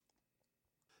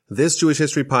This Jewish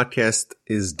History podcast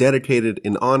is dedicated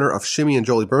in honor of Shimi and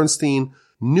Jolie Bernstein,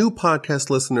 new podcast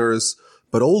listeners,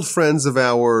 but old friends of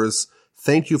ours.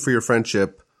 Thank you for your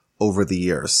friendship over the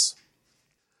years.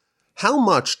 How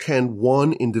much can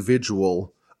one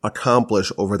individual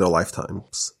accomplish over their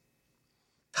lifetimes?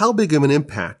 How big of an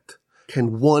impact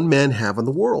can one man have on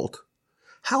the world?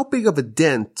 How big of a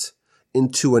dent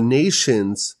into a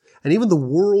nation's and even the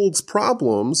world's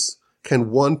problems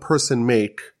can one person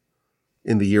make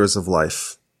in the years of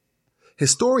life?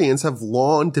 Historians have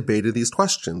long debated these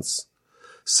questions.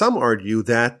 Some argue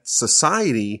that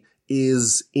society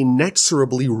is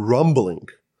inexorably rumbling,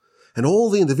 and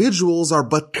all the individuals are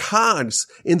but cogs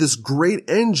in this great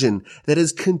engine that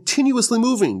is continuously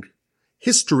moving.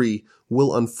 History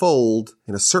will unfold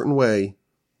in a certain way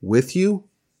with you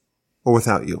or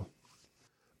without you.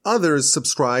 Others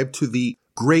subscribe to the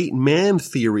great man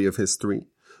theory of history,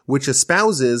 which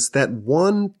espouses that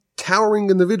one towering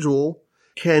individual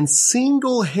can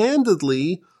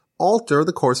single-handedly alter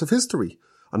the course of history.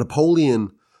 A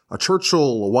Napoleon, a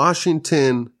Churchill, a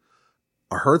Washington,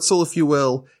 a Herzl, if you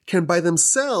will, can by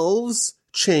themselves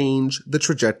change the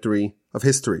trajectory of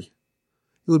history.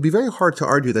 It would be very hard to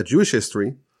argue that Jewish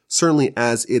history, certainly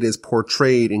as it is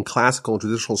portrayed in classical and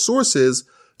traditional sources,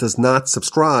 does not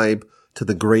subscribe to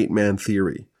the great man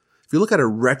theory. If you look at a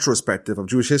retrospective of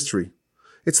Jewish history,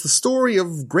 it's the story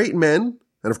of great men,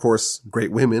 and of course,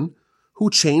 great women,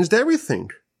 who changed everything.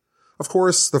 Of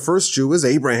course, the first Jew is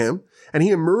Abraham, and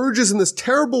he emerges in this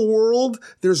terrible world.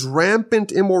 There's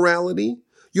rampant immorality.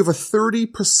 You have a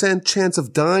 30% chance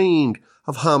of dying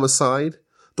of homicide.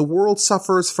 The world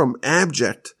suffers from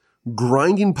abject,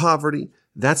 grinding poverty.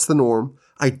 That's the norm.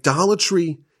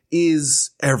 Idolatry is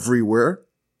everywhere.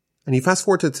 And you fast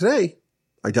forward to today,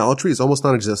 idolatry is almost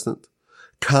non-existent.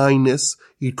 Kindness,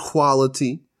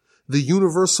 equality, the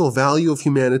universal value of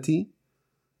humanity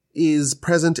is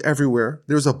present everywhere.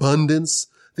 There's abundance,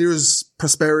 there's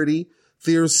prosperity,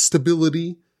 there's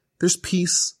stability, there's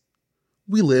peace.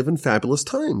 We live in fabulous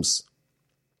times.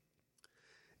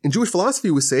 In Jewish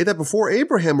philosophy, we say that before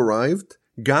Abraham arrived,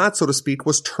 God, so to speak,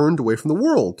 was turned away from the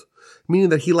world, meaning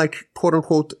that he, quote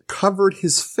unquote, covered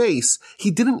his face.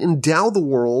 He didn't endow the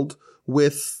world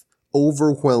with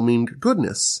overwhelming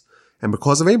goodness. And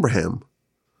because of Abraham,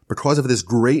 because of this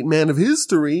great man of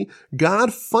history,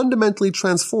 God fundamentally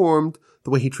transformed the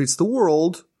way he treats the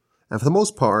world. And for the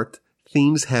most part,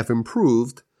 things have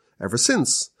improved ever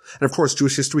since. And of course,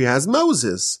 Jewish history has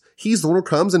Moses. He's the one who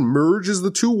comes and merges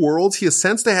the two worlds. He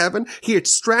ascends to heaven. He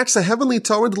extracts the heavenly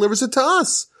Torah and delivers it to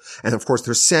us. And of course,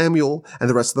 there's Samuel and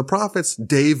the rest of the prophets,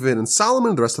 David and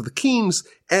Solomon, the rest of the kings,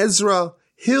 Ezra,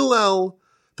 Hillel.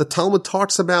 The Talmud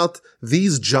talks about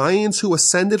these giants who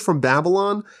ascended from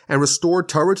Babylon and restored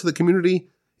Torah to the community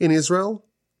in Israel.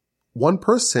 One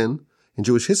person in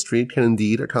Jewish history can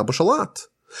indeed accomplish a lot.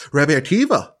 Rabbi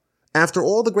Akiva, after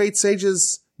all the great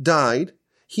sages died,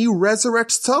 he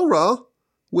resurrects Torah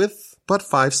with but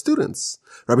 5 students.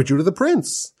 Rabbi Judah the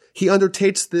Prince, he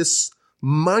undertakes this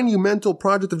monumental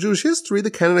project of Jewish history, the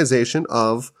canonization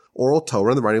of oral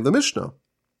Torah and the writing of the Mishnah.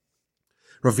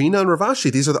 Ravina and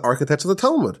Ravashi, these are the architects of the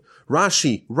Talmud.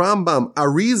 Rashi, Rambam,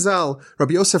 Arizal,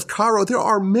 Rabbi Yosef Karo. There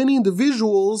are many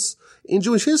individuals in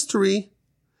Jewish history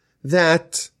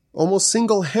that almost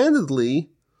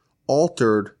single-handedly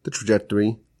altered the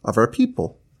trajectory of our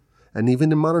people. And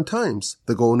even in modern times,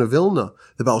 the Gaon of Vilna,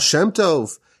 the Baal Shem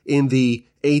Tov in the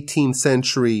 18th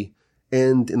century,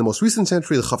 and in the most recent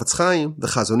century, the Chafetz Chaim, the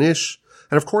Chazon Ish,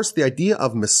 and of course the idea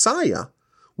of Messiah.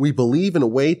 We believe and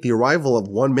await the arrival of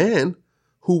one man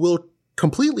who will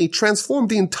completely transform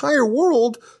the entire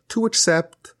world to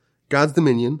accept God's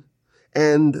dominion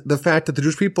and the fact that the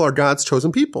Jewish people are God's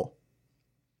chosen people.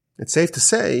 It's safe to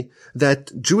say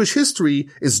that Jewish history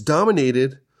is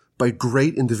dominated by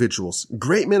great individuals,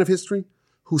 great men of history,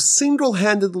 who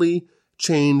single-handedly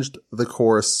changed the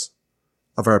course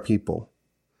of our people.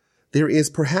 There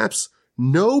is perhaps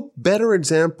no better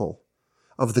example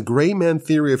of the great man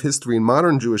theory of history in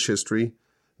modern Jewish history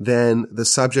than the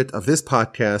subject of this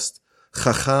podcast,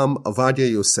 Chacham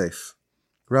Ovadia Yosef.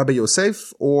 Rabbi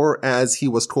Yosef, or as he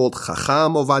was called,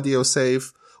 Chacham Ovadia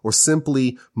Yosef, or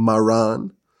simply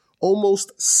Maran,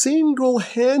 almost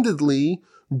single-handedly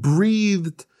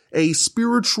breathed a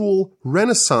spiritual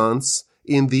renaissance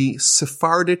in the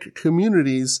Sephardic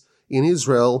communities in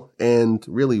Israel and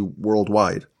really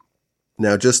worldwide.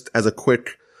 Now, just as a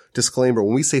quick disclaimer,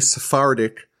 when we say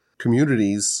Sephardic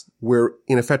communities, we're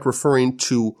in effect referring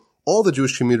to all the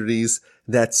Jewish communities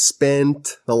that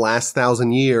spent the last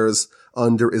 1,000 years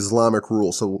under Islamic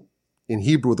rule. So in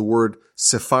Hebrew, the word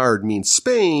Sephard means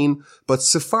Spain, but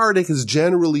Sephardic is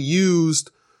generally used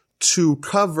to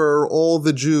cover all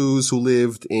the Jews who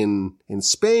lived in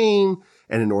Spain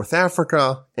and in North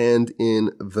Africa and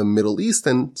in the Middle East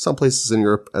and some places in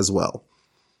Europe as well.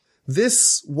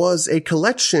 This was a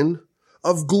collection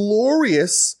of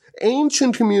glorious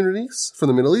ancient communities from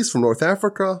the Middle East, from North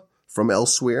Africa, from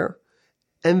elsewhere.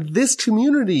 And this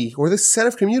community, or this set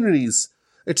of communities,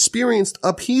 experienced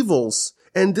upheavals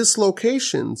and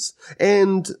dislocations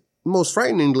and, most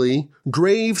frighteningly,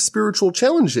 grave spiritual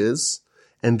challenges.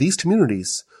 And these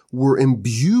communities were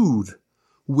imbued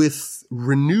with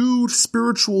renewed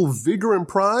spiritual vigor and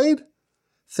pride,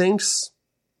 thanks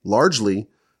largely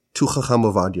to Chacham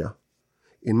Ovadia.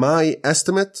 In my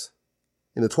estimate,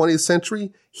 in the 20th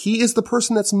century, he is the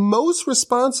person that's most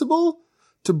responsible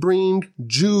to bring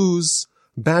Jews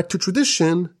back to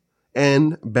tradition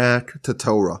and back to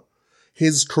Torah.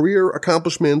 His career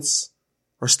accomplishments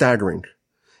are staggering.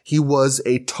 He was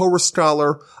a Torah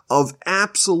scholar of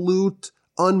absolute,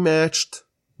 unmatched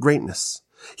greatness.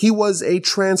 He was a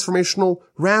transformational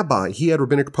rabbi. He had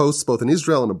rabbinic posts both in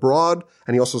Israel and abroad,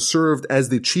 and he also served as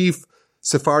the chief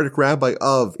Sephardic rabbi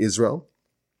of Israel.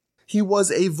 He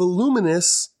was a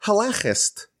voluminous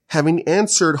halachist, having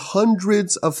answered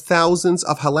hundreds of thousands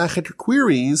of halachic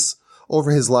queries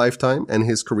over his lifetime and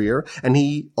his career, and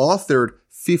he authored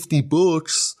 50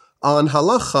 books on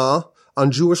halacha,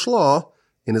 on Jewish law,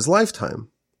 in his lifetime.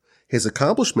 His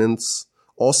accomplishments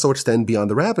also extend beyond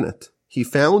the rabbinate. He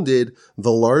founded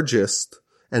the largest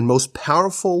and most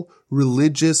powerful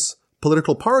religious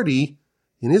political party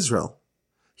in Israel.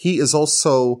 He is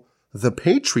also the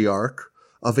patriarch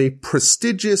of a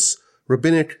prestigious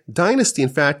rabbinic dynasty. In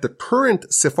fact, the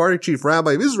current Sephardic chief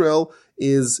rabbi of Israel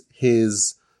is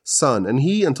his son. And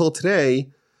he, until today,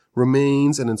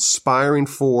 remains an inspiring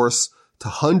force to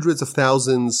hundreds of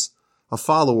thousands of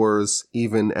followers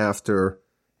even after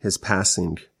his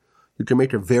passing. You can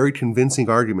make a very convincing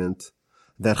argument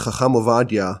that Chacham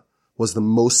Ovadia was the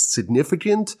most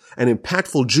significant and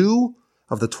impactful Jew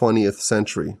of the 20th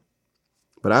century.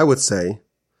 But I would say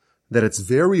that it's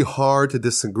very hard to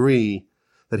disagree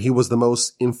that he was the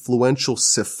most influential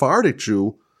Sephardic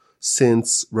Jew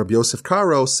since Rabbi Yosef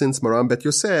Karo, since Maram Bet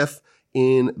Yosef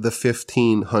in the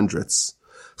 1500s.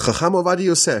 Chacham Ovadia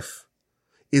Yosef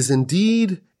is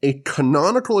indeed a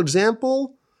canonical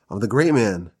example of the great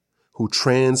man who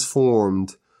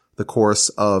transformed the course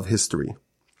of history.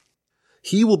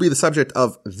 He will be the subject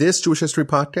of this Jewish History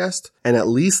podcast, and at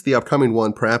least the upcoming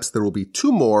one. Perhaps there will be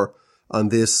two more on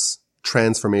this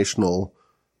transformational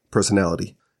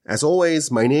personality. As always,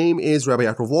 my name is Rabbi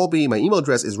Yaakov Wolbe. My email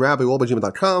address is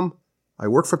rabbiwolbe@gmail.com. I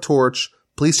work for Torch.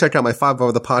 Please check out my 5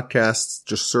 other podcasts.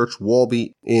 Just search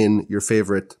Wolbe in your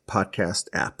favorite podcast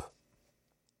app.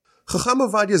 Chacham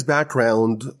Ovadia's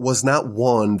background was not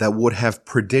one that would have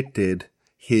predicted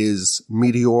his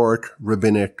meteoric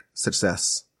rabbinic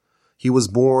success. He was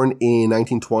born in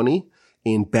 1920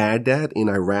 in Baghdad in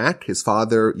Iraq. His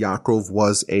father, Yaakov,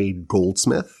 was a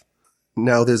goldsmith.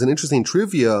 Now, there's an interesting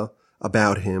trivia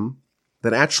about him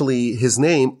that actually his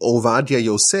name, Ovadia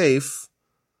Yosef,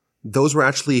 those were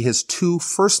actually his 2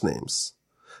 first names.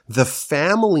 The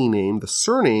family name, the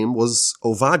surname, was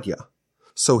Ovadia.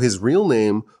 So his real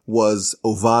name was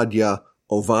Ovadia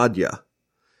Ovadia.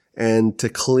 And to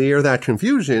clear that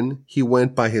confusion, he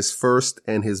went by his first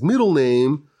and his middle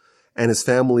name, and his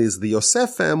family is the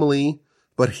Yosef family,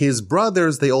 but his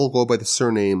brothers, they all go by the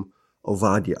surname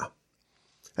Ovadia.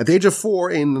 At the age of 4,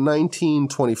 in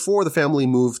 1924, the family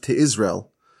moved to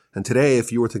Israel. And today,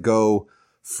 if you were to go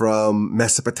from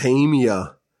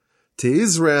Mesopotamia to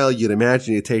Israel, you'd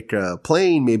imagine you take a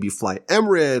plane, maybe fly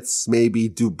Emirates, maybe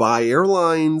Dubai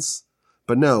Airlines.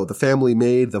 But no, the family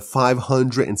made the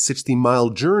 560-mile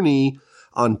journey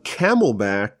on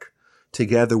camelback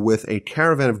together with a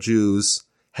caravan of Jews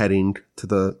heading to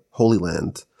the Holy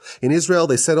Land. In Israel,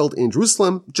 they settled in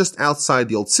Jerusalem, just outside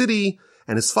the old city,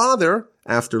 and his father,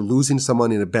 after losing some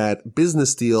money in a bad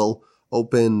business deal,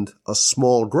 opened a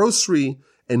small grocery,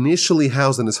 initially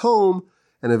housed in his home,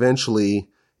 and eventually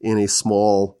in a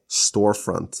small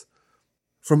storefront.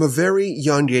 From a very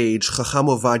young age, Chacham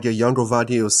Ovadia, young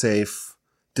Ovadia Yosef,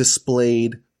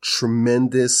 displayed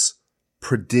tremendous,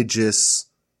 prodigious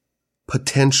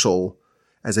potential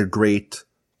as a great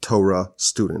Torah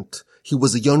student. He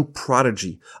was a young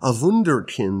prodigy, a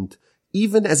wunderkind,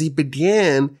 even as he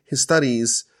began his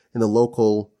studies in the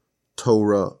local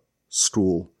Torah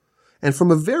school. And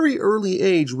from a very early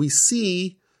age, we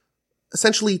see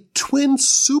essentially twin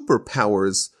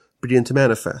superpowers begin to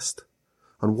manifest.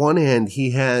 On one hand,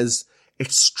 he has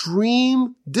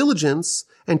extreme diligence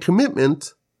and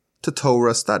commitment to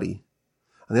Torah study.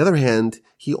 On the other hand,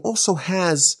 he also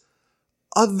has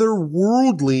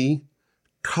otherworldly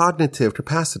cognitive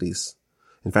capacities.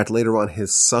 In fact, later on,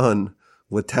 his son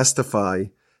would testify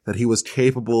that he was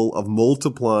capable of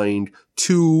multiplying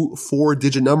 2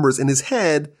 4-digit numbers in his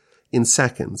head in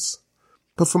seconds.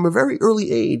 But from a very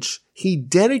early age, he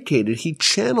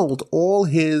channeled all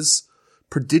his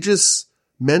prodigious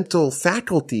mental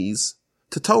faculties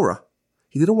to Torah.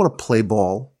 He didn't want to play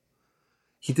ball.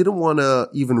 He didn't want to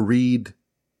even read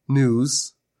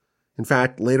news. In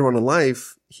fact, later on in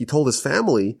life, he told his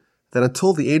family that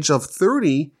until the age of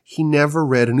 30, he never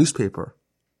read a newspaper.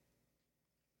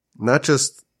 Not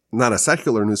a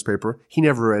secular newspaper. He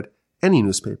never read any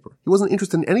newspaper. He wasn't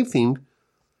interested in anything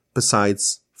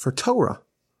besides for Torah.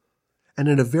 And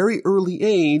at a very early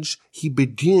age, he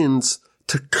begins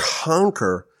to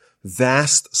conquer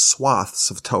vast swaths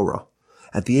of Torah.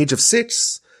 At the age of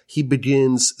 6, he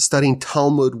begins studying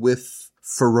Talmud with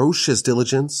ferocious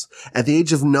diligence. At the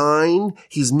age of 9,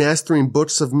 he's mastering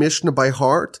books of Mishnah by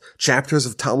heart, chapters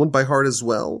of Talmud by heart as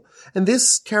well. And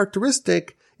this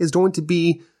characteristic is going to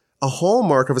be a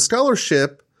hallmark of a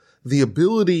scholarship, the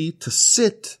ability to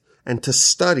sit and to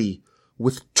study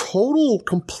with total,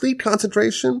 complete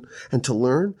concentration and to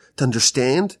learn, to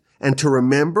understand, and to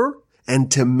remember,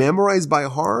 and to memorize by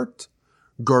heart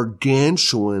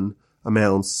gargantuan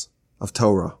amounts of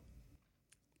Torah.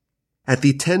 At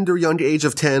the tender young age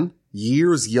of 10,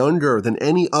 years younger than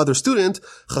any other student,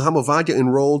 Chacham Ovadia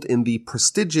enrolled in the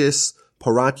prestigious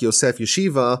Porat Yosef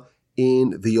Yeshiva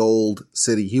in the Old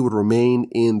City. He would remain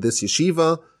in this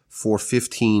yeshiva for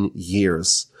 15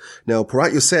 years. Now,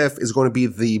 Porat Yosef is going to be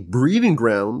the breeding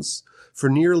grounds for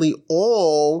nearly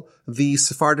all the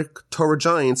Sephardic Torah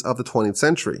giants of the 20th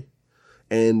century.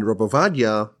 And Rabbi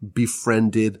Ovadia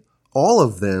befriended all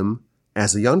of them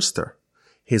as a youngster.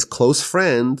 His close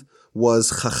friend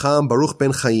was Chacham Baruch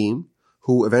ben Chaim,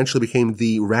 who eventually became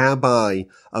the rabbi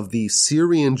of the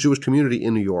Syrian Jewish community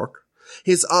in New York.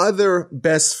 His other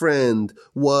best friend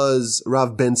was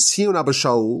Rav Ben Sion Abba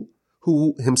Shaul,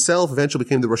 who himself eventually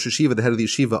became the Rosh Yeshiva, the head of the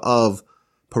yeshiva of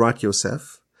Porat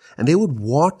Yosef. And they would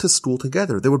walk to school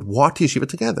together. They would walk to yeshiva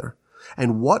together.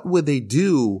 And what would they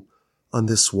do on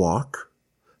this walk?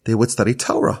 They would study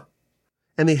Torah.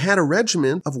 And they had a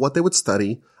regimen of what they would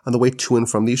study on the way to and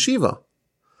from the yeshiva.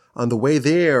 On the way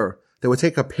there, they would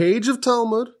take a page of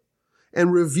Talmud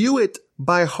and review it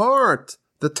by heart,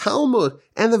 the Talmud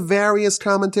and the various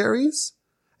commentaries.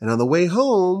 And on the way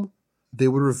home, they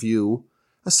would review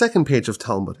a second page of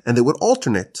Talmud, and they would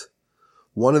alternate.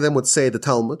 One of them would say the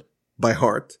Talmud by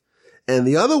heart, and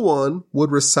the other one would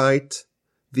recite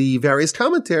the various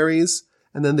commentaries,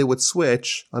 and then they would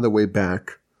switch on their way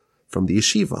back from the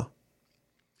yeshiva.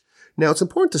 Now, it's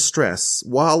important to stress,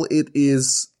 while it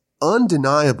is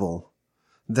undeniable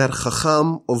that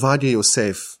Chacham Ovadia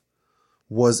Yosef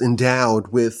was endowed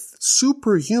with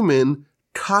superhuman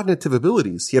cognitive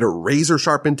abilities. He had a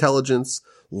razor-sharp intelligence,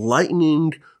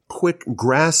 lightning quick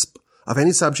grasp of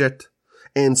any subject,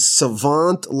 and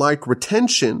savant-like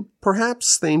retention,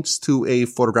 perhaps thanks to a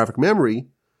photographic memory.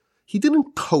 He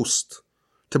didn't coast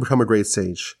to become a great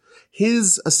sage.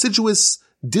 His assiduous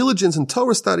diligence in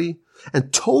Torah study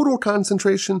and total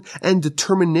concentration and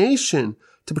determination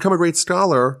to become a great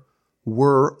scholar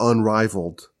were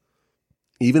unrivaled.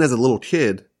 Even as a little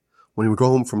kid, when he would go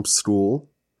home from school,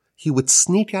 he would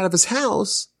sneak out of his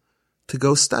house to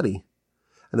go study.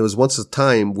 And there was once a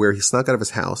time where he snuck out of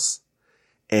his house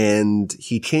and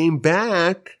he came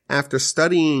back after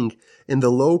studying in the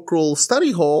local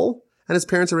study hall and his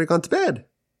parents had already gone to bed.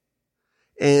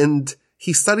 And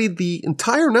he studied the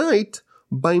entire night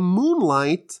by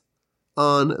moonlight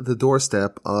on the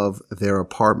doorstep of their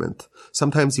apartment.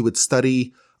 Sometimes he would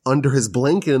study under his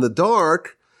blanket in the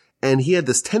dark, and he had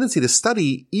this tendency to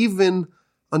study even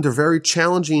under very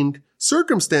challenging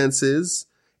circumstances.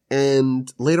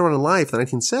 And later on in life, the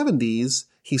 1970s,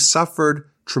 he suffered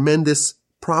tremendous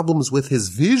problems with his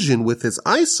vision, with his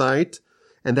eyesight,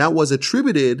 and that was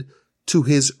attributed to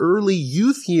his early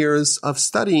youth years of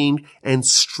studying and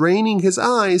straining his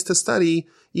eyes to study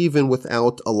even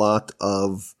without a lot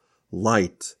of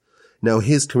light. Now,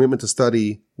 his commitment to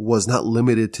study was not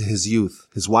limited to his youth.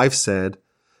 His wife said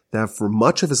that for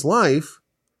much of his life,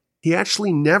 he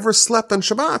actually never slept on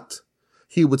Shabbat.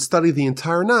 He would study the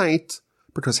entire night,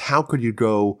 because how could you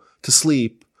go to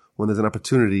sleep when there's an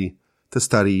opportunity to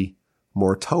study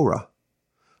more Torah?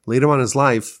 Later on in his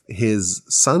life, his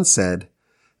son said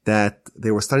that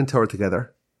they were studying Torah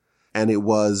together, and it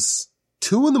was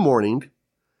 2 a.m,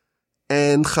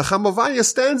 and Chacham Ovadia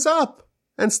stands up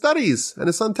and studies. And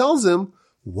his son tells him,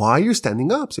 "Why are you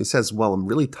standing up?" So he says, "Well, I'm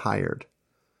really tired.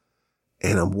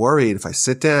 And I'm worried if I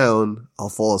sit down, I'll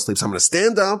fall asleep. So I'm going to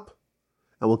stand up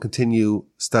and we'll continue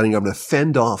studying. I'm going to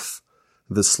fend off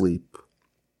the sleep.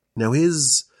 Now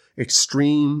his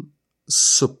extreme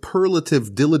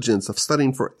superlative diligence of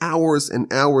studying for hours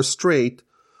and hours straight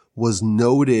was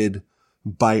noted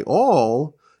by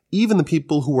all, even the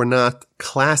people who were not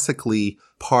classically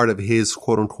part of his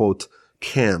quote-unquote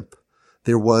camp.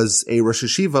 There was a Rosh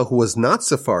Yeshiva who was not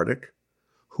Sephardic,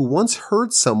 who once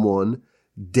heard someone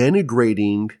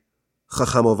denigrating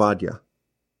Chacham Ovadia.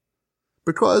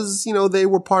 Because, they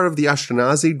were part of the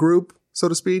Ashkenazi group, so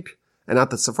to speak, and not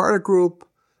the Sephardic group.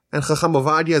 And Chacham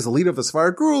Ovadia is the leader of the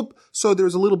Sephardic group, so there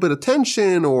was a little bit of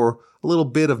tension or a little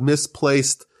bit of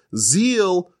misplaced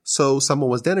zeal, so someone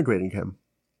was denigrating him.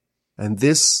 And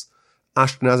this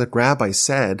Ashkenazic rabbi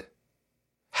said,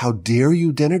 "How dare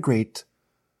you denigrate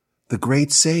the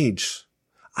great sage?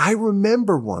 I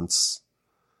remember once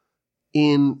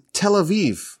in Tel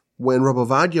Aviv, when Rabbi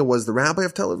Ovadia was the rabbi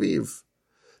of Tel Aviv,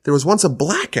 there was once a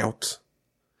blackout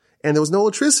and there was no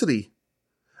electricity.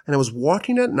 And I was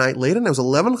walking at night, late at night, it was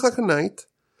 11 o'clock at night,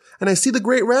 and I see the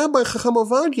great rabbi Chacham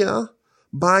Ovadia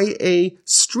by a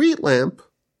street lamp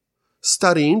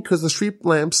studying because the street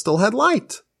lamp still had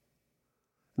light.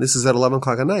 This is at 11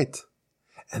 o'clock at night.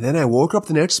 And then I woke up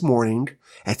the next morning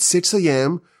at 6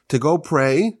 a.m. to go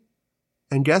pray,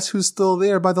 and guess who's still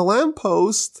there by the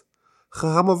lamppost?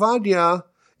 Chacham Ovadia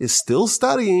is still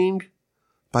studying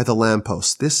by the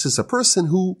lamppost. This is a person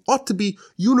who ought to be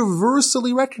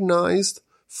universally recognized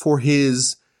for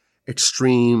his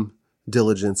extreme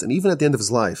diligence. And even at the end of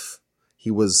his life,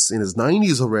 he was in his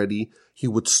 90s already, he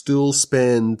would still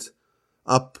spend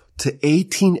up to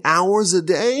 18 hours a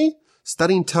day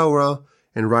studying Torah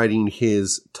and writing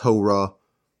his Torah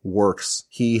works.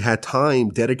 He had time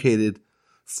dedicated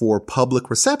for public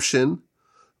reception,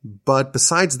 but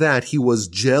besides that, he was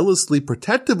jealously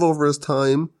protective over his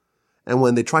time. And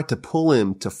when they tried to pull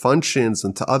him to functions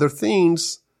and to other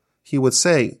things, he would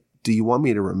say, "Do you want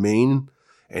me to remain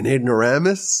an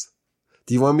ignoramus?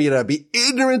 Do you want me to be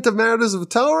ignorant of matters of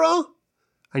Torah?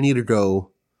 I need to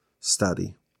go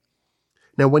study."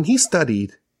 Now, when he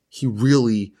studied, he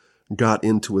really got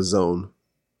into his zone.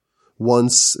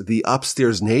 Once the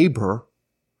upstairs neighbor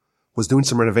was doing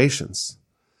some renovations,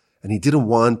 and he didn't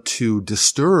want to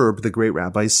disturb the great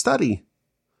rabbi's study.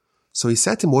 So he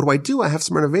said to him, "What do? I have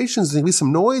some renovations. Maybe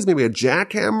some noise, maybe a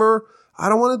jackhammer. I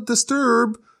don't want to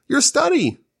disturb your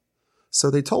study." So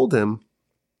they told him,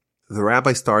 the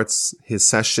rabbi starts his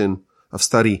session of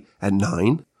study at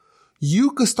 9.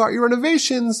 You could start your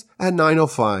renovations at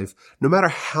 9:05. No matter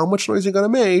how much noise you're going to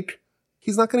make,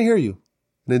 he's not going to hear you.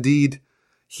 And indeed,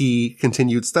 he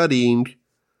continued studying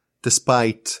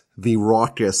despite the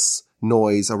raucous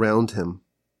noise around him.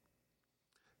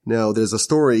 Now, there's a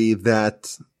story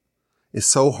that is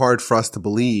so hard for us to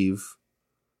believe.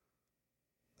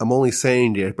 I'm only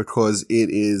saying it because it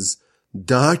is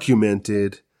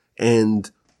documented and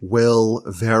well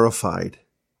verified.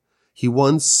 He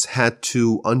once had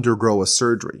to undergo a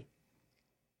surgery,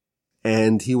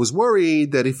 and he was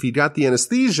worried that if he got the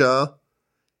anesthesia,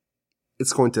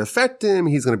 it's going to affect him.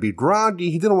 He's going to be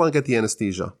groggy. He didn't want to get the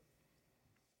anesthesia.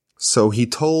 So he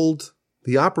told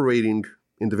the operating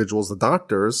individuals, the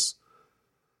doctors,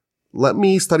 "Let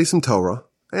me study some Torah.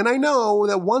 And I know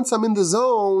that once I'm in the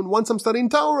zone, once I'm studying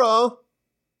Torah,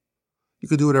 you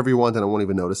could do whatever you want and I won't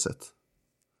even notice it."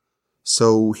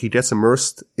 So he gets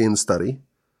immersed in study.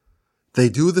 They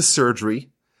do the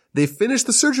surgery. They finish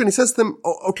the surgery and he says to them,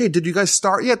 "Oh, okay, did you guys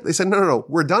start yet?" They said, No,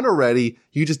 we're done already.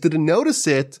 You just didn't notice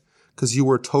it because you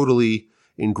were totally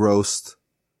engrossed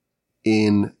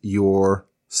in your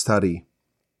study.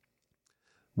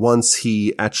 Once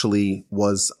he actually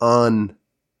was on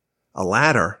a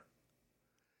ladder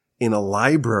in a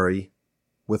library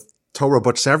with Torah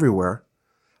books everywhere,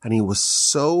 and he was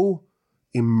so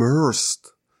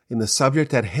immersed in the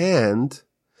subject at hand,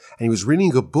 and he was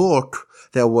reading a book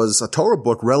that was a Torah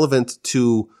book relevant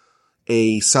to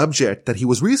a subject that he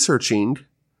was researching,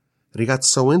 that he got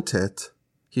so into it,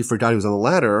 he forgot he was on the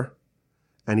ladder,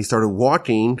 and he started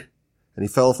walking, and he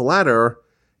fell off the ladder,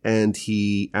 and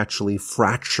he actually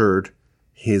fractured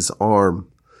his arm.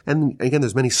 And again,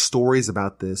 there's many stories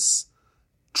about this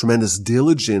tremendous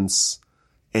diligence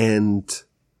and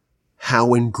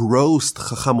how engrossed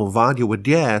Chacham Ovadia would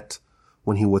get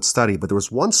when he would study. But there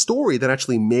was one story that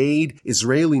actually made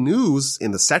Israeli news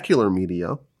in the secular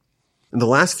media. In the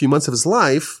last few months of his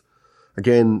life,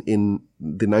 again, in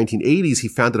the 1980s, he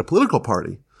founded a political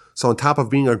party. So on top of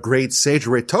being a great sage, a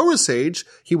great Torah sage,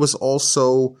 he was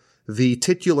also the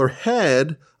titular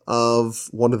head of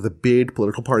one of the big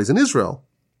political parties in Israel.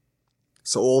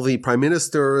 So all the prime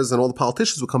ministers and all the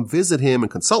politicians would come visit him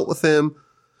and consult with him.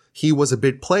 He was a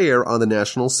big player on the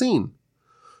national scene.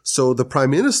 So the prime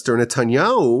minister,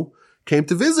 Netanyahu, came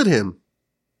to visit him.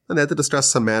 And they had to discuss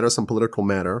some matter, some political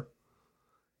matter.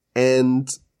 And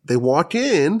they walk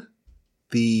in.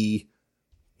 The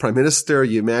prime minister,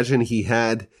 you imagine he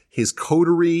had his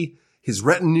coterie, his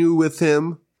retinue with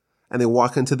him. And they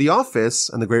walk into the office,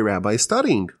 and the great rabbi is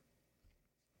studying.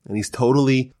 And he's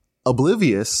totally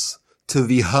oblivious to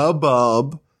the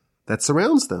hubbub that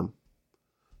surrounds them.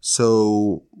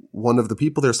 So one of the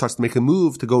people there starts to make a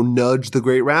move to go nudge the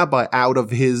great rabbi out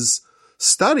of his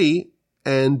study.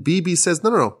 And Bibi says,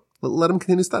 no, let him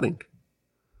continue studying.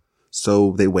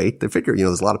 So they wait. They figure,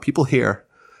 there's a lot of people here.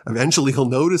 Eventually he'll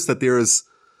notice that there is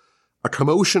a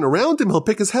commotion around him. He'll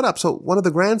pick his head up. So one of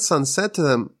the grandsons said to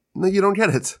them, no, you don't get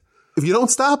it. If you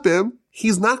don't stop him,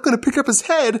 he's not going to pick up his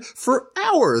head for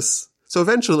hours. So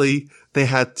eventually they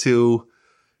had to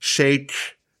shake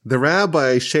the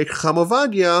rabbi, shake Chacham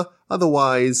Ovadia.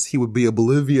 Otherwise he would be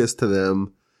oblivious to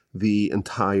them the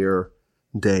entire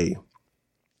day.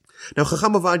 Now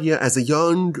Chacham Ovadia, as a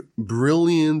young,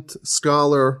 brilliant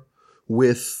scholar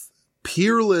with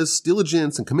peerless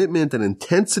diligence and commitment and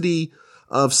intensity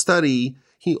of study,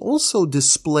 he also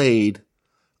displayed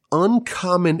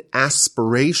uncommon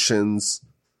aspirations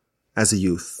as a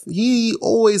youth. He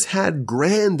always had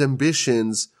grand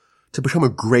ambitions to become a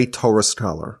great Torah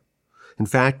scholar. In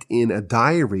fact, in a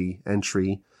diary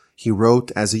entry, he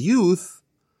wrote as a youth,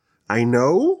 I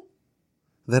know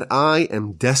that I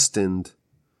am destined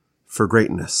for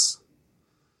greatness.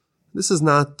 This is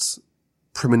not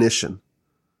premonition.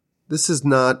 This is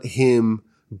not him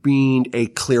being a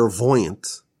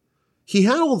clairvoyant. He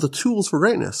had all the tools for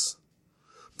greatness,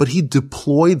 but he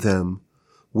deployed them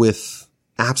with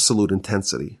absolute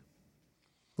intensity.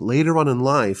 Later on in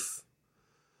life,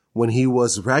 when he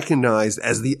was recognized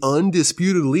as the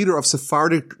undisputed leader of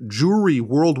Sephardic Jewry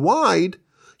worldwide,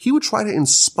 he would try to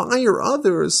inspire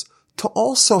others to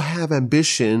also have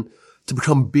ambition to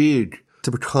become big,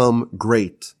 to become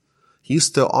great. He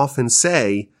used to often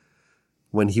say,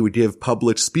 when he would give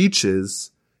public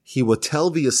speeches, he would tell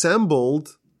the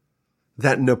assembled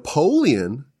that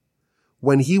Napoleon,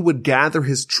 when he would gather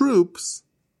his troops,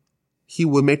 he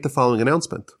would make the following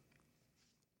announcement.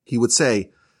 He would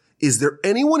say, is there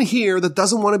anyone here that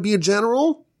doesn't want to be a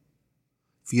general?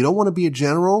 If you don't want to be a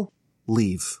general,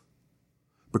 leave.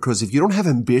 Because if you don't have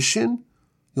ambition,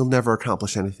 you'll never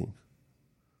accomplish anything.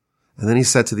 And then he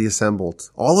said to the assembled,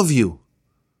 all of you,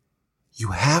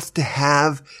 you have to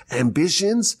have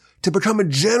ambitions to become a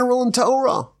general in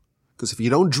Torah. Because if you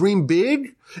don't dream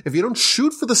big, if you don't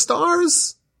shoot for the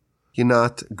stars, you're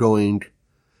not going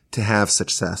to have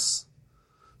success.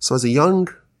 So as a young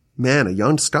man, a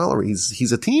young scholar,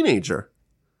 he's a teenager.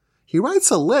 He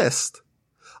writes a list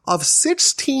of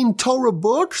 16 Torah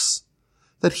books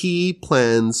that he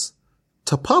plans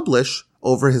to publish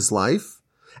over his life,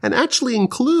 and actually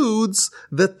includes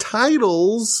the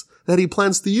titles that he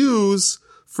plans to use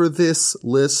for this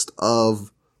list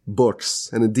of books.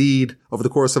 And indeed, over the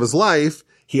course of his life,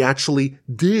 he actually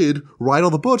did write all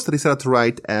the books that he set out to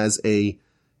write as a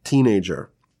teenager.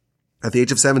 At the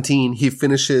age of 17, he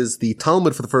finishes the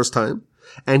Talmud for the first time,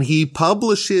 and he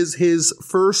publishes his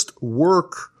first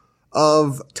work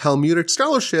of Talmudic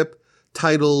scholarship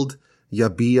titled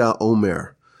Yabia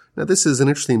Omer. Now, this is an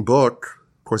interesting book.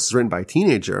 Of course, it's written by a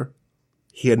teenager.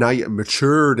 He had not yet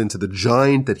matured into the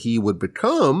giant that he would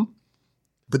become,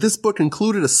 but this book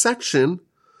included a section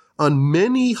on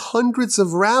many hundreds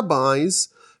of rabbis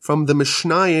from the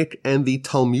Mishnaic and the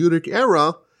Talmudic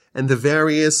era and the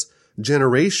various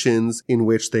generations in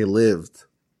which they lived.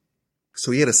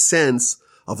 So he had a sense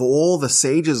of all the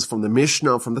sages from the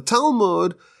Mishnah, from the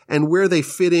Talmud, and where they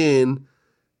fit in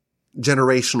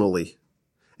generationally.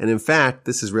 And in fact,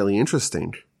 this is really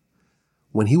interesting.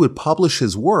 When he would publish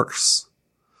his works,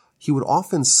 he would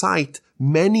often cite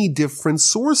many different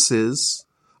sources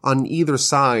on either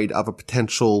side of a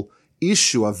potential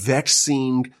issue, a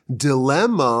vexing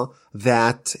dilemma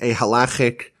that a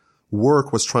halachic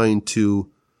work was trying to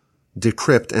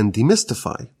decrypt and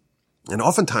demystify. And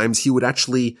oftentimes he would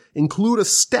actually include a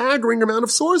staggering amount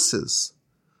of sources.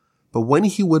 But when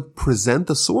he would present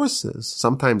the sources,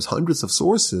 sometimes hundreds of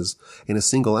sources in a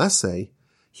single essay,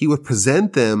 he would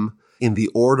present them in the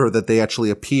order that they actually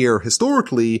appear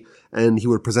historically, and he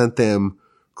would present them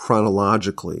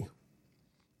chronologically.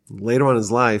 Later on in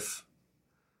his life,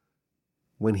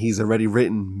 when he's already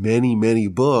written many, many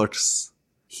books,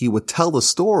 he would tell the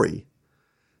story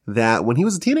that when he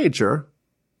was a teenager,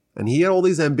 and he had all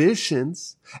these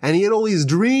ambitions, and he had all these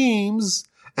dreams,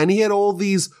 and he had all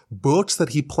these books that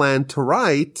he planned to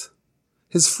write,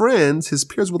 his friends, his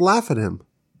peers would laugh at him.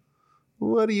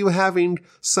 What are you having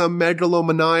some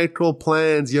megalomaniacal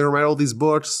plans? You're going to write all these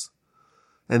books?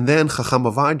 And then Chacham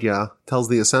Ovadia tells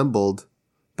the assembled,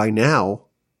 by now,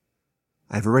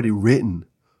 I've already written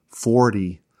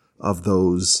 40 of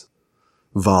those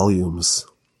volumes.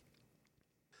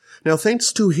 Now,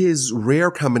 thanks to his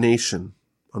rare combination,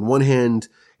 on one hand,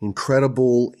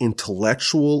 incredible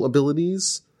intellectual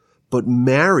abilities, but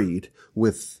married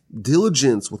with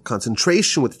diligence, with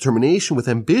concentration, with determination, with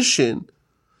ambition,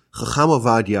 Chacham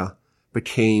Ovadia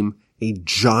became a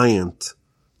giant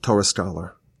Torah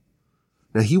scholar.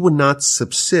 Now, he would not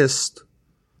subsist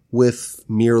with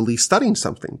merely studying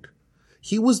something.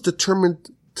 He was determined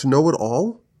to know it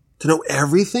all, to know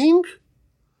everything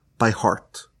by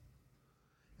heart.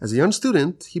 As a young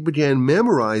student, he began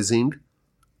memorizing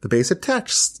the basic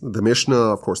texts, the Mishnah,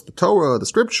 of course, the Torah, the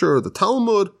Scripture, the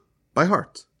Talmud, by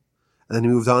heart. And then he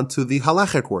moved on to the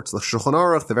halachic works, the Shulchan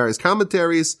Aruch, the various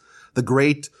commentaries, the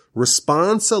great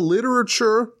responsa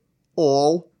literature,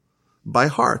 all by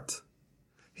heart.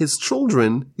 His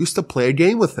children used to play a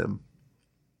game with him.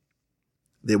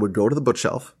 They would go to the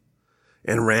bookshelf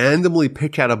and randomly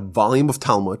pick out a volume of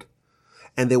Talmud,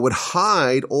 and they would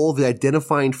hide all the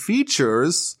identifying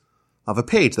features of a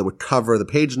page. They would cover the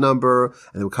page number,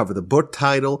 and they would cover the book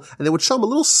title, and they would show them a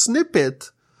little snippet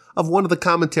of one of the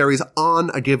commentaries on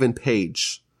a given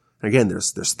page. And again,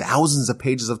 there's thousands of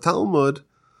pages of Talmud,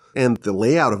 and the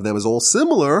layout of them is all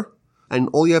similar, and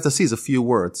all you have to see is a few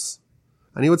words.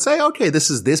 And he would say, okay, this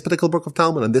is this particular book of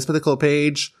Talmud on this particular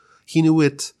page. He knew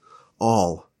it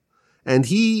all. And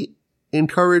he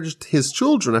encouraged his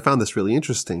children, I found this really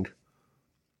interesting,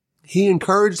 he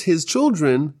encouraged his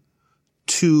children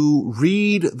to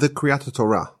read the Kriyat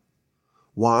Torah.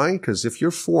 Why? Because if you're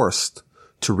forced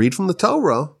to read from the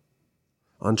Torah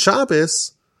on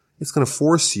Shabbos, it's going to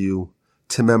force you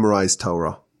to memorize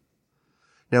Torah.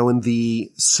 Now, in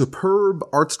the superb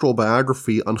art scroll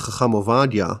biography on Chacham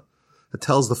Ovadia, it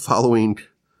tells the following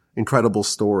incredible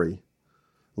story.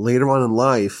 Later on in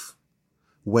life,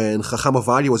 when Chacham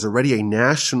Ovadia was already a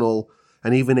national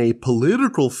and even a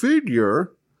political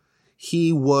figure,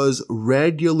 he was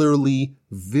regularly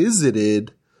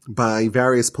visited by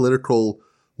various political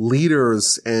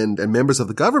leaders and members of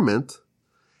the government.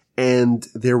 And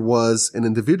there was an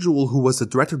individual who was the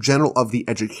Director General of the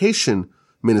Education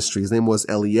Ministry. His name was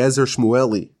Eliezer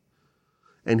Shmueli.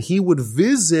 And he would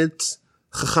visit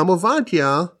Chacham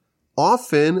Ovadia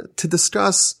often to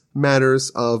discuss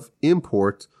matters of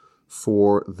import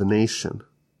for the nation.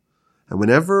 And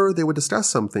whenever they would discuss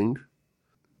something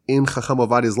in Chacham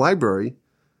Ovadia's library,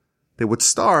 they would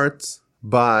start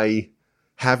by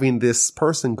having this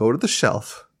person go to the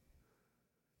shelf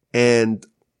and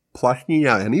plucking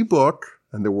out any book,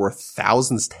 and there were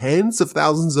thousands, tens of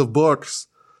thousands of books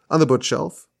on the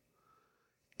bookshelf,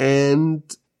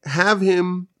 and have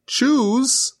him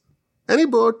choose any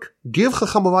book, give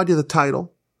Chacham Ovadia the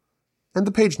title and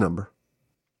the page number.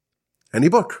 Any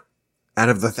book. Out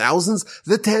of the thousands,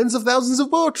 the tens of thousands of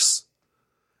books.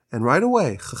 And right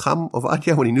away, Chacham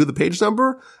Ovadia, when he knew the page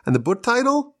number and the book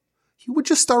title, he would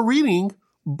just start reading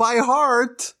by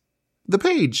heart the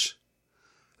page.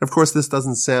 Of course, this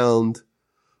doesn't sound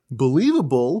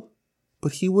believable,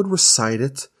 but he would recite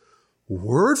it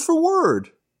word for word,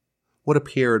 what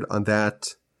appeared on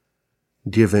that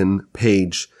given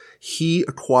page. He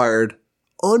acquired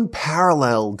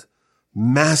unparalleled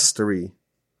mastery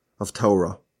of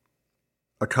Torah.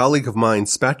 A colleague of mine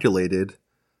speculated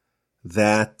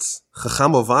that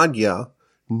Chacham Ovadia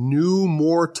knew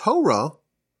more Torah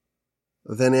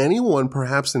than anyone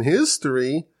perhaps in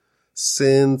history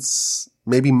since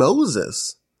maybe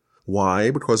Moses. Why?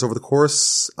 Because over the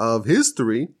course of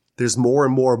history, there's more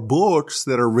and more books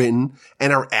that are written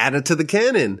and are added to the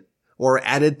canon or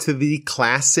added to the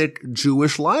classic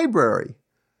Jewish library.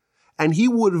 And he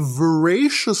would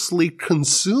voraciously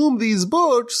consume these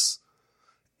books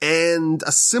and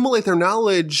assimilate their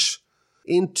knowledge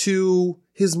into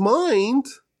his mind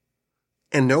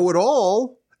and know it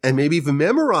all and maybe even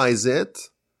memorize it.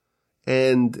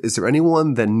 And is there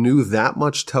anyone that knew that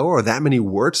much Torah or that many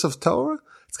words of Torah?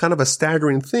 It's kind of a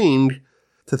staggering thing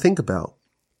to think about.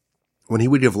 When he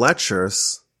would give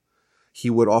lectures, he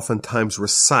would oftentimes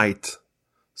recite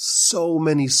so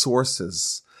many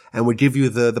sources and would give you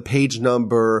the page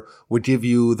number, would give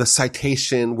you the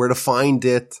citation, where to find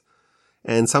it.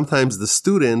 And sometimes the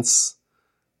students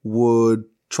would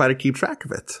try to keep track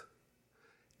of it.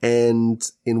 And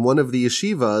in one of the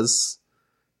yeshivas,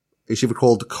 a yeshiva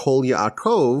called Kol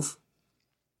Yaakov,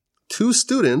 2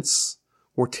 students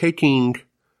were taking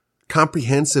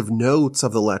comprehensive notes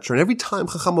of the lecture. And every time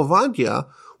Chacham Ovadia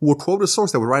would quote a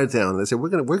source, they would write it down. And they said, we're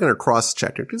going to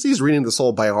cross-check it because he's reading this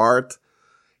all by heart.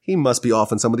 He must be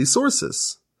off on some of these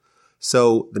sources.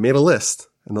 So they made a list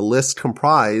And the list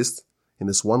comprised, in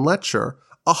this one lecture,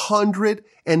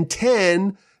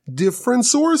 110 different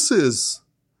sources.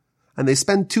 And they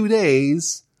spent 2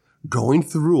 days going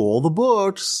through all the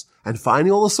books and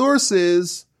finding all the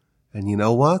sources. And you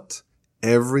know what?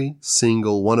 Every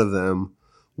single one of them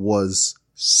was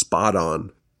spot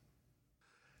on.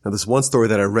 Now, this one story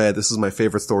that I read, this is my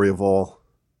favorite story of all.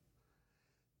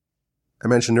 I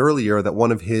mentioned earlier that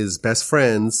one of his best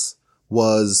friends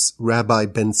was Rabbi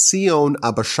Ben Zion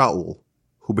Abba Shaul,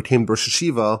 who became Rosh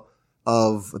Yeshiva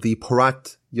of the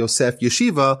Porat Yosef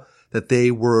Yeshiva that they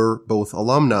were both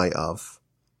alumni of.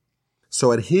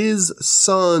 So at his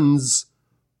son's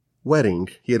wedding,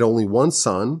 he had only one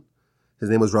son. His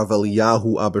name was Rav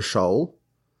Eliyahu Abba Shaul.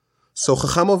 So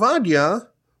Chacham Ovadia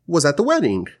was at the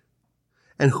wedding.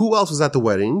 And who else was at the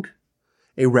wedding?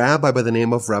 A rabbi by the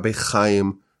name of Rabbi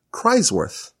Chaim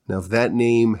Kreisworth. Now, if that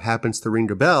name happens to ring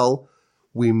a bell,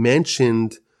 we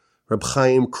mentioned Rabbi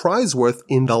Chaim Kreisworth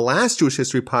in the last Jewish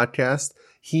History podcast.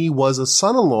 He was a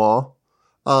son-in-law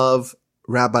of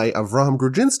Rabbi Avraham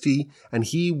Grudzinski, and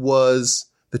he was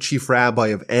the chief rabbi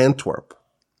of Antwerp.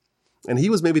 And he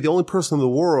was maybe the only person in the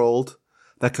world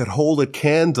that could hold a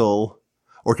candle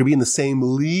or could be in the same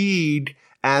league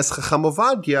as Chacham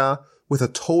Ovadia with a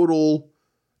total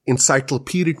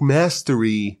encyclopedic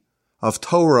mastery of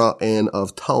Torah and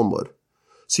of Talmud.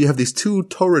 So you have these two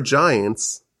Torah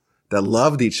giants that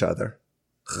loved each other,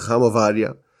 Chacham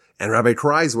Ovadia and Rabbi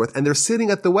Kreisworth, and they're sitting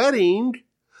at the wedding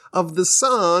of the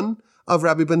son of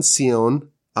Rabbi Ben Zion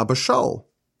Abba Shaul.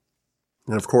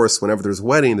 And of course, whenever there's a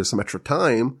wedding, there's some extra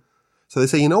time. So they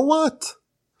say, you know what?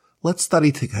 Let's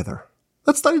study together.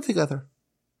 Let's study together.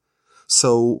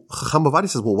 So Chacham Ovadia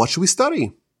says, well, what should we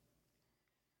study?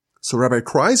 So Rabbi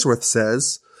Kreisworth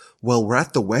says, well, we're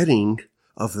at the wedding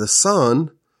of the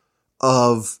son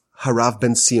of Harav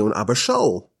Ben Zion Abba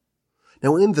Shaul.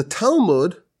 Now, in the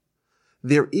Talmud,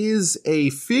 there is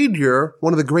a figure,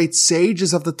 one of the great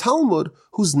sages of the Talmud,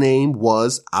 whose name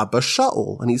was Abba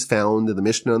Shaul, and he's found in the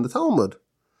Mishnah and the Talmud.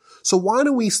 So why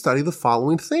don't we study the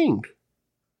following thing?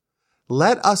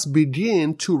 Let us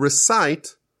begin to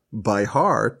recite by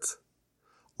heart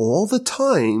all the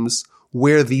times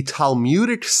where the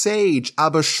Talmudic sage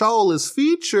Abba Shaul is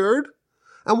featured,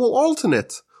 and we'll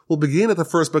alternate. We'll begin at the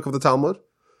first book of the Talmud,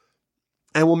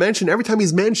 and we'll mention every time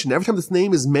he's mentioned, every time this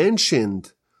name is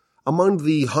mentioned, among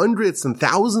the hundreds and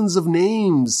thousands of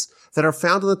names that are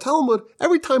found in the Talmud,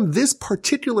 every time this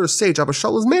particular sage, Abba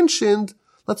Shaul, is mentioned,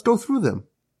 let's go through them.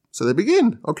 So they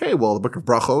begin. Okay, well, the book of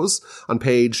Brachos, on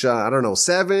page,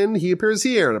 7, he appears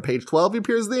here, and on page 12, he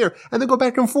appears there, and they go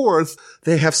back and forth.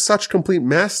 They have such complete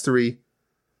mastery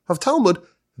of Talmud,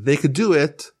 they could do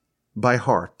it by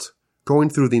heart, going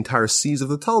through the entire seas of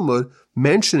the Talmud,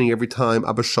 mentioning every time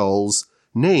Abba Shaul's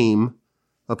name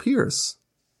appears.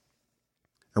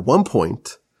 At one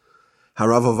point,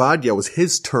 Harav Ovadia was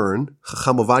his turn,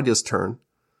 Chacham Ovadia's turn,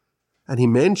 and he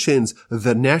mentions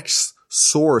the next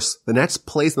source, the next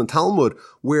place in the Talmud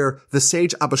where the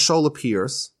sage Abba Shaul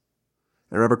appears.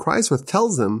 And Rabbi Kreisworth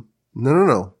tells him,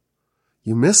 no,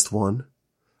 you missed one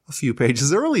a few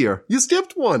pages earlier. You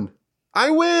skipped one. I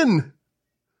win.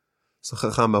 So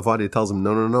Chacham Ovadia tells him,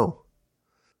 no.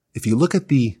 If you look at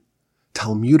the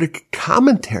Talmudic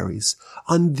commentaries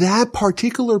on that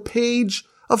particular page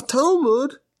of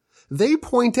Talmud, they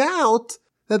point out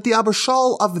that the Abba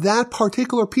Shaul of that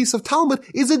particular piece of Talmud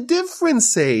is a different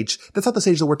sage. That's not the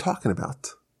sage that we're talking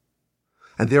about.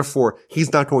 And therefore,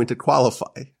 he's not going to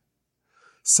qualify.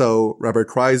 So Rabbi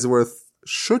Kreisworth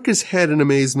shook his head in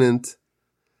amazement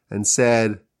and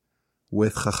said,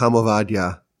 with Chacham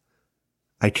Ovadia,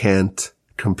 I can't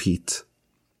compete.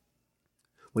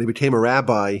 When he became a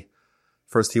rabbi,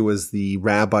 first he was the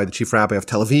chief rabbi of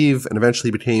Tel Aviv, and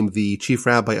eventually became the chief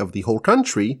rabbi of the whole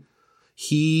country.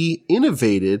 He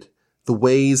innovated the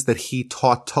ways that he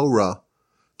taught Torah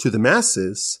to the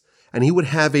masses, and he would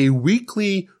have a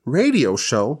weekly radio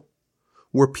show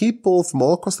where people from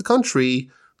all across the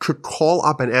country could call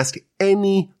up and ask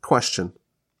any question.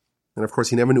 And of course,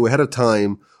 he never knew ahead of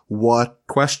time what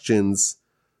questions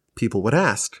people would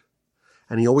ask.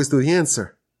 And he always knew the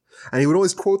answer. And he would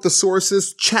always quote the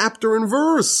sources chapter and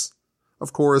verse,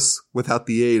 of course, without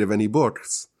the aid of any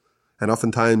books. And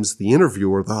oftentimes the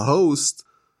interviewer, the host,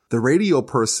 the radio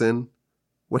person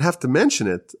would have to mention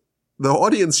it. The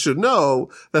audience should know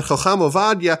that Chacham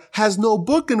Ovadia has no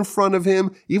book in front of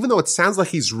him. Even though it sounds like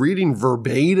he's reading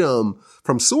verbatim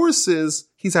from sources,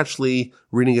 he's actually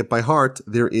reading it by heart.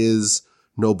 There is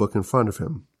no book in front of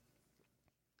him.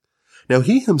 Now,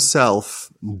 he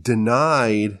himself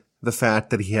denied the fact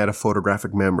that he had a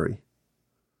photographic memory.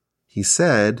 He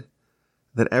said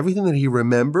that everything that he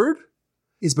remembered,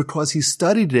 is because he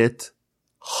studied it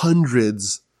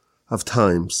hundreds of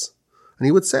times. And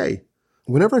he would say,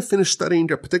 whenever I finish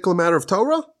studying a particular matter of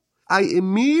Torah, I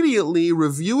immediately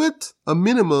review it a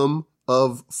minimum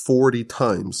of 40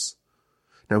 times.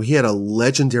 Now, he had a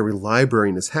legendary library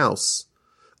in his house.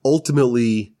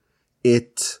 Ultimately,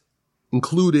 it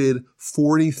included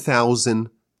 40,000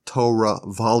 Torah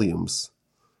volumes.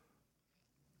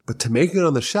 But to make it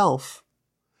on the shelf,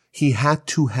 he had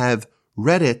to have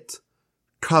read it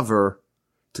cover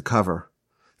to cover.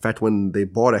 In fact, when they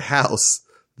bought a house,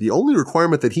 the only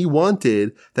requirement that he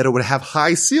wanted that it would have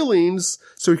high ceilings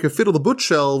so he could fit all the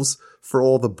bookshelves for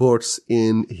all the books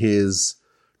in his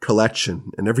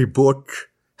collection. And every book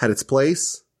had its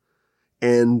place.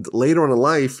 And later on in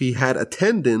life, he had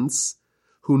attendants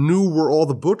who knew where all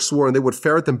the books were, and they would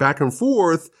ferret them back and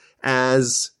forth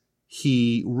as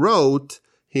he wrote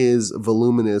his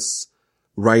voluminous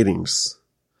writings.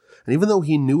 And even though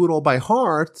he knew it all by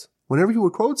heart, whenever he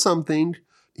would quote something,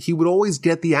 he would always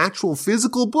get the actual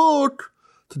physical book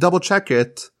to double check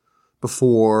it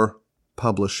before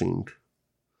publishing.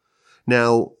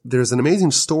 Now, there's an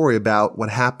amazing story about what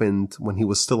happened when he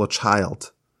was still a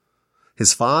child.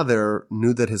 His father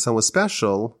knew that his son was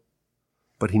special,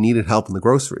 but he needed help in the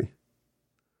grocery.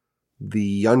 The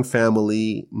young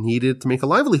family needed to make a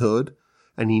livelihood,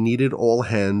 and he needed all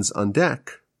hands on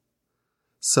deck.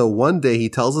 So one day he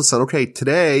tells his son, okay,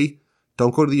 today,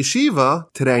 don't go to the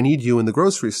yeshiva. Today I need you in the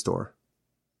grocery store.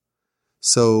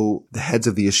 So the heads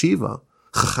of the yeshiva,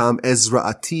 Chacham Ezra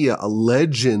Atiyah, a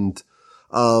legend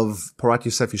of Porat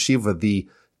Yosef Yeshiva, the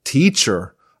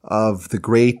teacher of the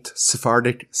great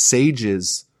Sephardic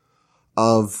sages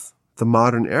of the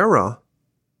modern era,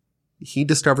 he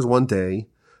discovers one day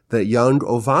that young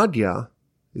Ovadia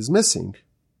is missing.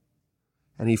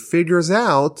 And he figures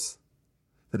out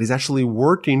that he's actually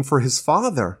working for his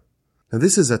father. Now,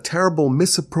 this is a terrible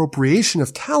misappropriation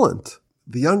of talent.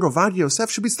 The young Ovadia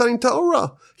Yosef should be studying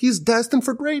Torah. He's destined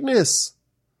for greatness.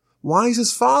 Why is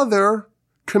his father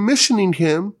commissioning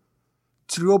him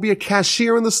to go be a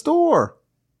cashier in the store?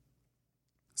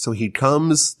 So he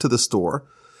comes to the store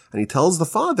and he tells the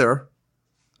father,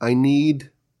 I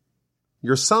need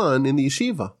your son in the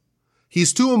yeshiva.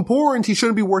 He's too important. He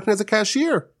shouldn't be working as a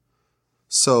cashier.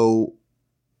 So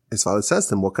his father says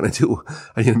to him, what can I do?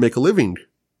 I need to make a living.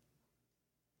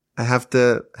 I have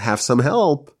to have some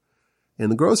help in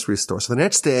the grocery store. So the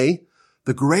next day,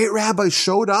 the great rabbi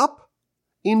showed up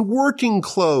in working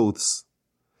clothes.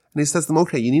 And he says to them,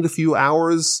 okay, you need a few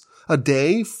hours a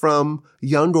day from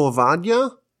young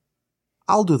Ovadia?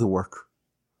 I'll do the work.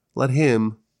 Let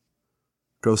him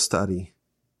go study.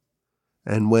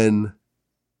 And when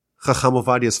Chacham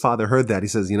Ovadia's father heard that, he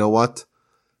says, you know what?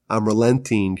 I'm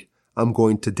relenting. I'm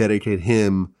going to dedicate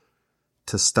him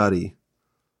to study.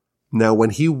 Now, when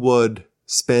he would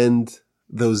spend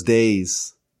those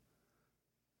days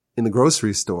in the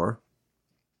grocery store,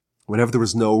 whenever there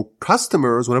was no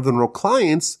customers, whenever there were no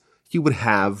clients, he would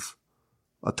have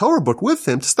a Torah book with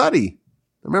him to study.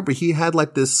 Remember, he had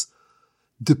like this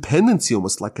dependency,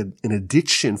 almost like an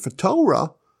addiction for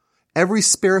Torah. Every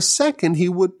spare second, he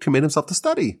would commit himself to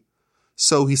study.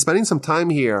 So he's spending some time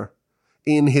here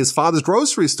in his father's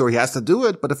grocery store. He has to do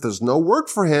it, but if there's no work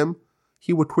for him,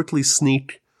 he would quickly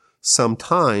sneak some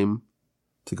time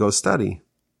to go study.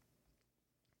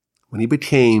 When he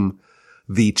became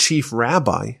the chief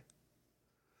rabbi,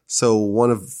 so one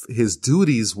of his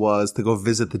duties was to go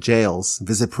visit the jails,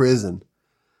 visit prison.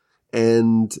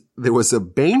 And there was a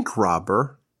bank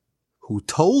robber who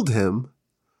told him,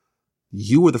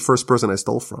 you were the first person I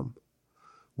stole from.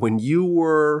 When you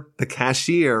were the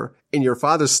cashier in your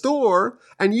father's store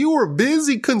and you were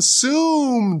busy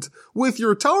consumed with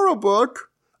your Torah book,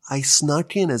 I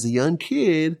snuck in as a young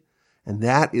kid, and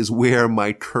that is where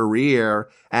my career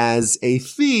as a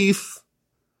thief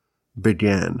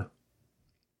began.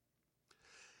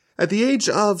 At the age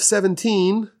of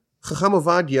 17, Chacham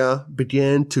Ovadia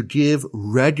began to give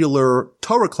regular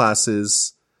Torah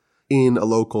classes in a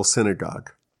local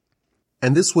synagogue.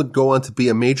 And this would go on to be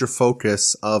a major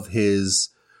focus of his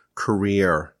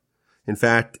career. In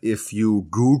fact, if you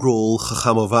Google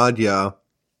Chacham Ovadia,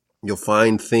 you'll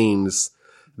find things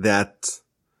that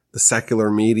the secular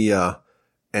media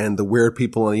and the weird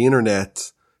people on the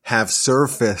internet have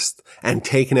surfaced and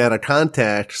taken out of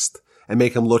context and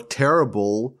make him look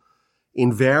terrible.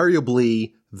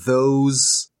 Invariably,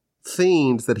 those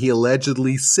things that he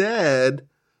allegedly said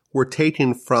were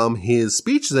taken from his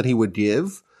speeches that he would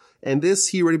give. And this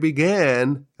he already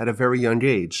began at a very young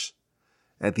age.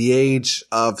 At the age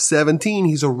of 17,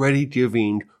 he's already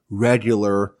giving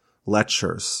regular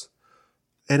lectures.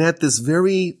 And at this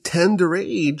very tender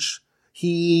age,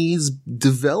 he's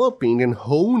developing and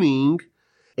honing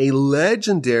a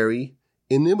legendary,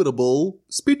 inimitable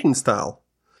speaking style.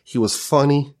 He was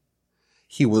funny.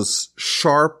 He was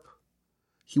sharp.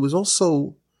 He was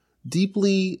also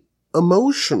deeply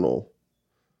emotional.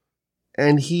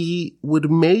 And he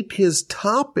would make his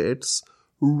topics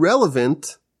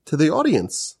relevant to the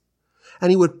audience. And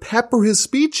he would pepper his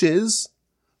speeches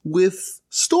with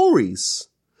stories.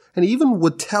 And he even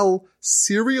would tell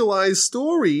serialized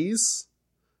stories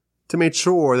to make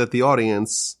sure that the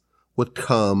audience would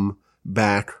come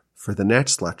back for the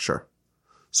next lecture.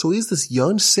 So he's this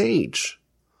young sage,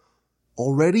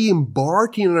 already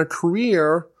embarking on a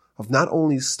career of not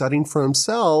only studying for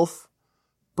himself,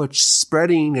 but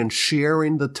spreading and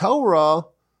sharing the Torah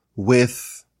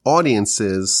with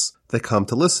audiences that come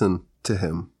to listen to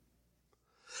him.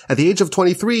 At the age of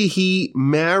 23, he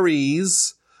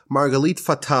marries Margalit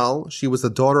Fatal. She was the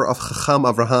daughter of Chacham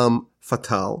Avraham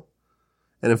Fatal.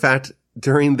 And in fact,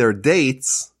 during their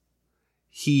dates,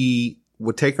 he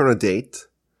would take her on a date,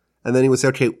 and then he would say,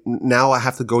 okay, now I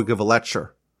have to go give a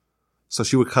lecture. So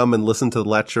she would come and listen to the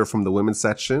lecture from the women's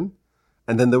section,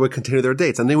 and then they would continue their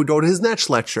dates. And they would go to his next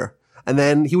lecture. And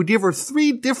then he would give her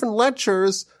 3 different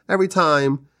lectures every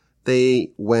time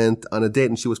they went on a date,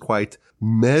 and she was quite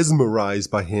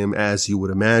mesmerized by him, as you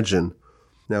would imagine.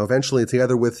 Now, eventually,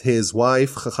 together with his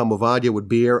wife, Chacham Ovadia would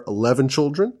bear 11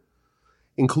 children,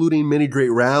 including many great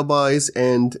rabbis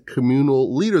and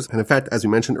communal leaders. And in fact, as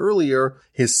we mentioned earlier,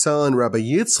 his son, Rabbi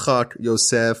Yitzchak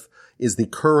Yosef, is the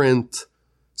current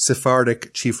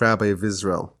Sephardic chief rabbi of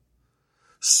Israel.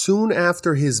 Soon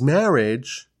after his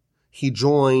marriage, he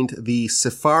joined the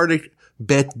Sephardic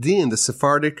Bet Din, the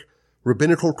Sephardic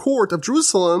rabbinical court of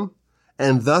Jerusalem,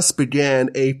 and thus began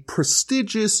a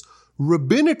prestigious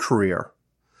rabbinic career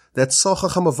that saw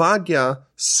Chacham Ovadia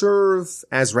serve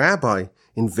as rabbi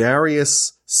in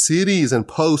various cities and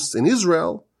posts in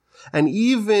Israel, and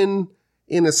even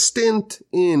in a stint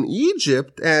in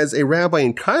Egypt as a rabbi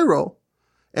in Cairo.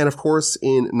 And of course,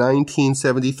 in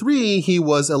 1973, he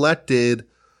was elected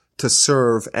to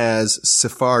serve as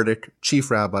Sephardic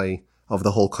chief rabbi of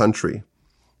the whole country.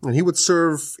 And he would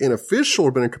serve in official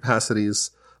rabbinic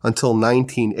capacities until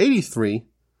 1983.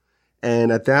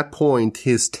 And at that point,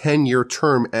 his 10-year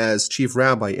term as chief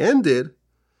rabbi ended.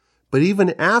 But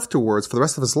even afterwards, for the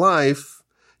rest of his life,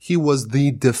 he was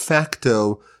the de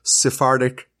facto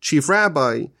Sephardic chief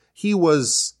rabbi. He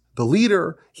was the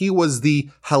leader. He was the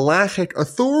halachic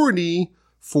authority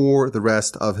for the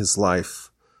rest of his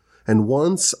life. And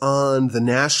once on the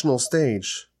national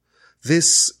stage,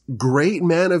 this great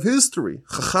man of history,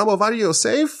 Chacham Ovadia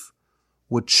Yosef,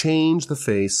 would change the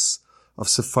face of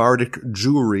Sephardic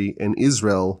Jewry in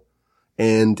Israel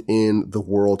and in the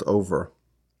world over.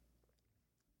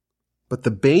 But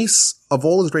the base of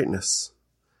all his greatness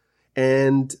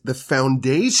and the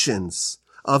foundations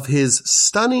of his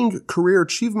stunning career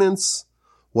achievements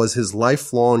was his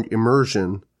lifelong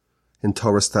immersion in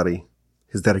Torah study,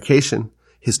 his dedication,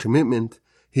 his commitment,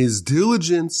 his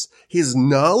diligence, his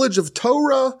knowledge of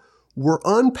Torah were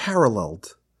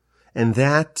unparalleled. And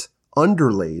that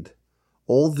underlaid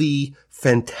all the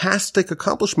fantastic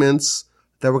accomplishments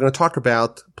that we're going to talk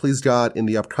about, please God, in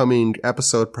the upcoming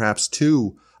episode, perhaps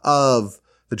 2, of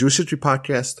the Jewish History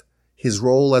Podcast, his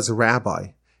role as a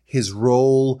rabbi, his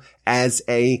role as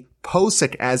a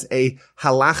posek, as a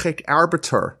halachic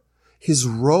arbiter, his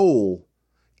role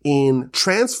in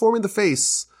transforming the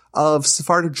face of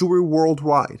Sephardic Jewry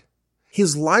worldwide,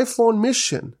 his lifelong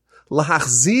mission,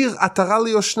 lahachzir atara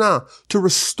liyoshna, to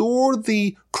restore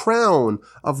the crown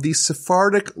of the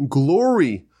Sephardic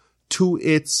glory to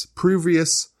its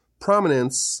previous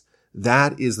prominence.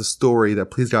 That is the story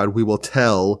that, please God, we will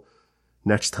tell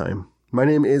next time. My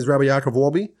name is Rabbi Yaakov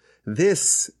Wolbe.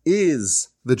 This is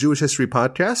the Jewish History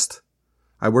Podcast.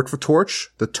 I work for Torch,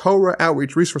 the Torah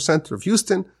Outreach Resource Center of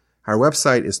Houston. Our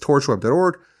website is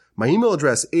torchweb.org. My email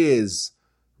address is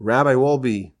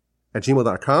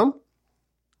rabbiwolbe@gmail.com.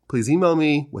 Please email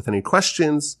me with any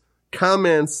questions,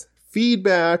 comments,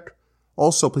 feedback.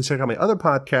 Also, please check out my other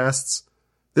podcasts,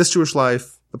 This Jewish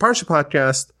Life, the Parsha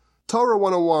Podcast, Torah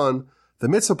 101, the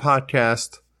Mitzvah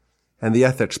Podcast, and the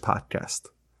Ethics Podcast.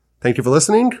 Thank you for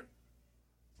listening.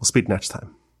 We'll speak next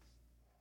time.